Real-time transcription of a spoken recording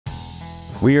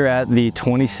We are at the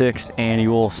 26th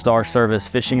annual Star Service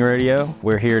Fishing Rodeo.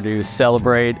 We're here to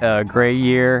celebrate a great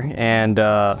year and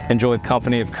enjoy the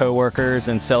company of coworkers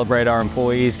and celebrate our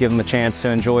employees, give them a chance to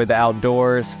enjoy the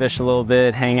outdoors, fish a little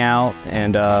bit, hang out,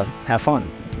 and have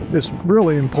fun. It's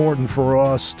really important for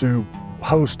us to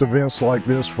host events like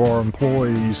this for our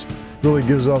employees. Really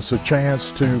gives us a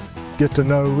chance to get to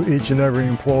know each and every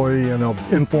employee in an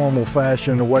informal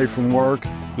fashion away from work.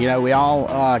 You know, we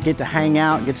all get to hang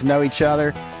out, get to know each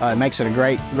other. It makes it a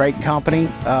great company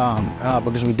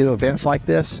because we do events like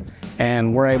this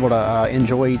and we're able to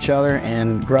enjoy each other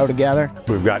and grow together.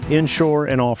 We've got inshore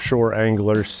and offshore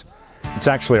anglers. It's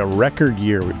actually a record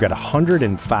year. We've got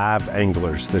 105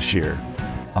 anglers this year.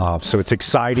 So it's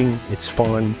exciting, it's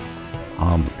fun.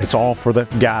 It's all for the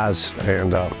guys,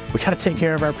 and we gotta take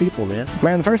care of our people, man.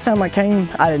 Man, the first time I came,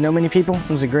 I didn't know many people. It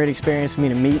was a great experience for me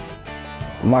to meet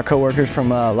my coworkers from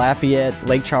Lafayette,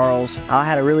 Lake Charles. I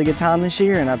had a really good time this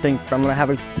year, and I think I'm gonna have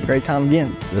a great time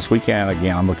again. This weekend,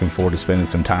 again, I'm looking forward to spending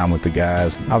some time with the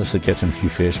guys. Obviously catching a few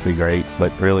fish would be great,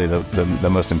 but really the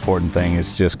most important thing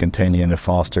is just continuing to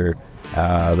foster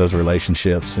those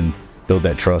relationships and build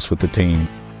that trust with the team.